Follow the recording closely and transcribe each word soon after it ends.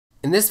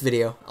In this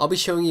video, I'll be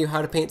showing you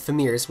how to paint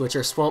Fimirs, which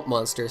are swamp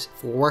monsters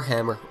for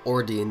Warhammer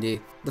or D&D.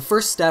 The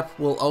first step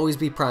will always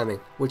be priming,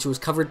 which was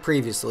covered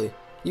previously.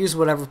 Use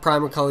whatever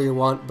primer color you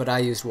want, but I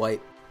used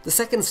white. The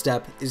second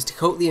step is to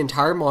coat the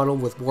entire model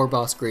with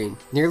Warboss green.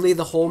 Nearly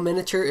the whole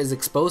miniature is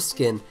exposed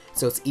skin,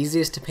 so it's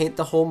easiest to paint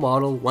the whole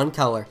model one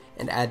color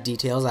and add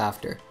details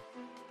after.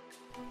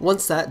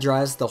 Once that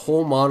dries, the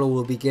whole model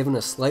will be given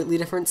a slightly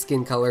different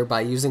skin color by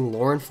using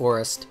Lauren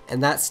Forest,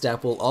 and that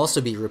step will also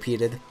be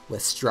repeated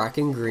with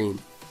Strachan green.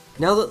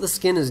 Now that the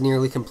skin is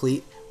nearly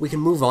complete, we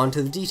can move on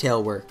to the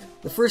detail work.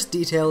 The first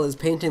detail is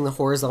painting the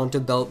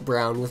horizontal belt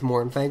brown with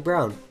Mournfang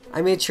brown.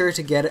 I made sure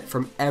to get it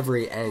from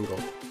every angle.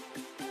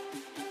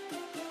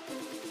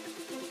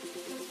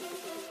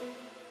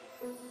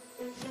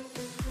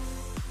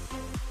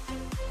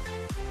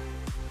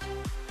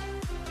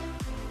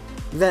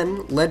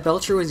 Then, lead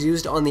belcher was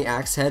used on the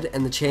axe head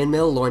and the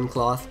chainmail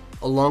loincloth,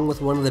 along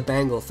with one of the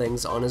bangle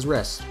things on his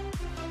wrist.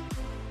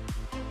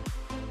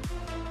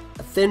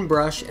 A thin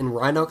brush and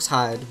rhinox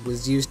hide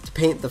was used to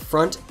paint the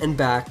front and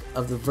back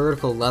of the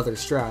vertical leather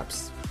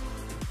straps.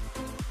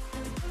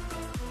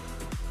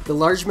 The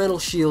large metal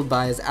shield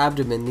by his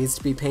abdomen needs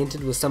to be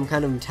painted with some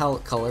kind of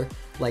metallic color,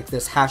 like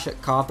this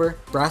Hashut copper,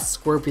 brass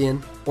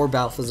scorpion, or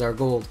Balthazar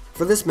gold.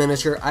 For this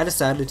miniature, I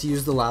decided to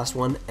use the last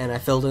one, and I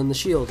filled in the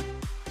shield.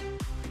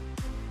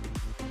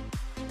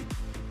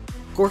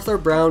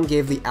 Gorthar brown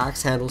gave the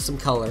axe handle some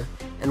color,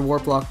 and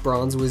Warplock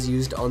bronze was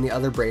used on the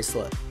other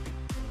bracelet.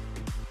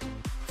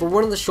 For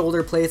one of the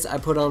shoulder plates, I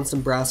put on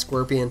some brass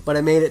scorpion, but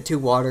I made it too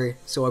watery,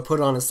 so I put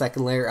on a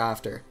second layer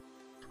after.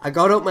 I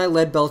got out my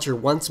lead belcher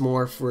once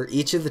more for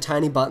each of the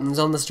tiny buttons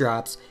on the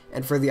straps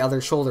and for the other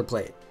shoulder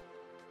plate.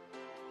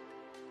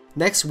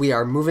 Next, we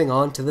are moving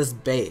on to this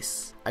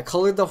base. I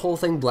colored the whole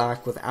thing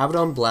black with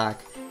Abaddon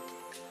black,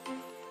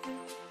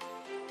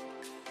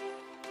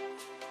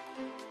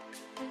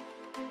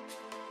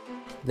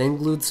 then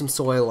glued some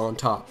soil on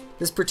top.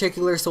 This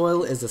particular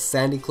soil is a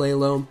sandy clay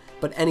loam,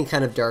 but any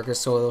kind of darker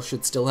soil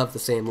should still have the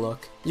same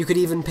look. You could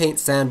even paint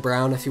sand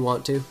brown if you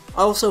want to.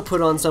 I also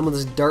put on some of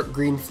this dark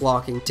green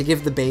flocking to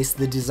give the base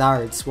the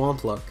desired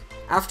swamp look.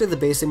 After the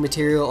basing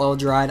material all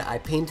dried, I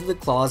painted the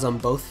claws on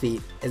both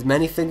feet, as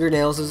many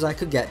fingernails as I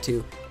could get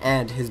to,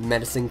 and his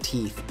menacing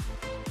teeth.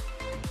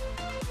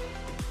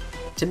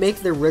 To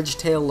make the ridged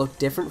tail look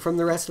different from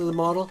the rest of the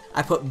model,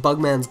 I put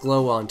Bugman's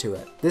glow onto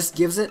it. This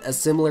gives it a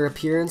similar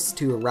appearance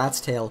to a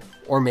rat's tail,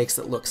 or makes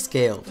it look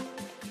scaled.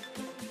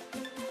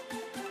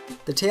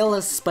 The tail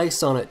has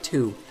spikes on it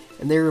too,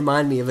 and they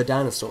remind me of a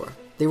dinosaur.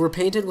 They were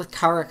painted with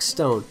Karak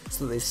stone,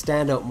 so they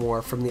stand out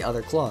more from the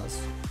other claws.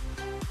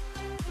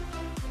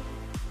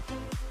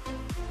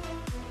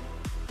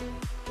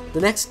 The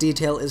next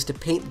detail is to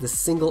paint the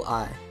single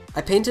eye. I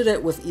painted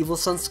it with Evil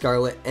Sun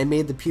Scarlet and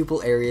made the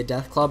pupil area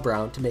Deathclaw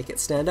brown to make it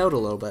stand out a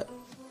little bit.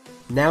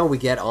 Now we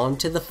get on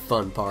to the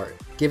fun part,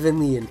 giving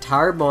the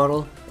entire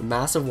model a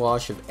massive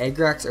wash of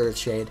Agrax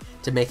Earthshade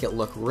to make it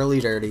look really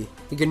dirty.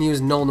 You can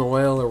use Nuln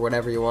Oil or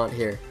whatever you want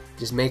here,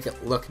 just make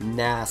it look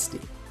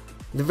nasty.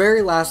 The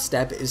very last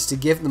step is to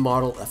give the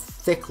model a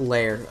thick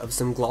layer of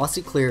some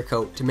glossy clear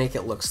coat to make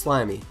it look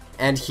slimy.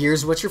 And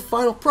here's what your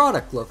final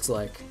product looks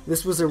like.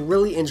 This was a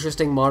really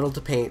interesting model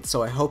to paint,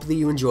 so I hope that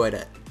you enjoyed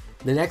it.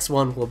 The next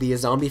one will be a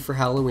zombie for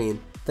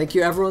Halloween. Thank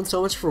you everyone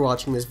so much for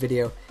watching this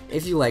video.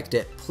 If you liked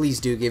it, please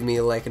do give me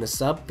a like and a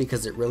sub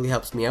because it really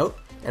helps me out.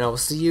 And I will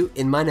see you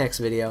in my next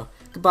video.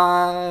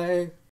 Goodbye!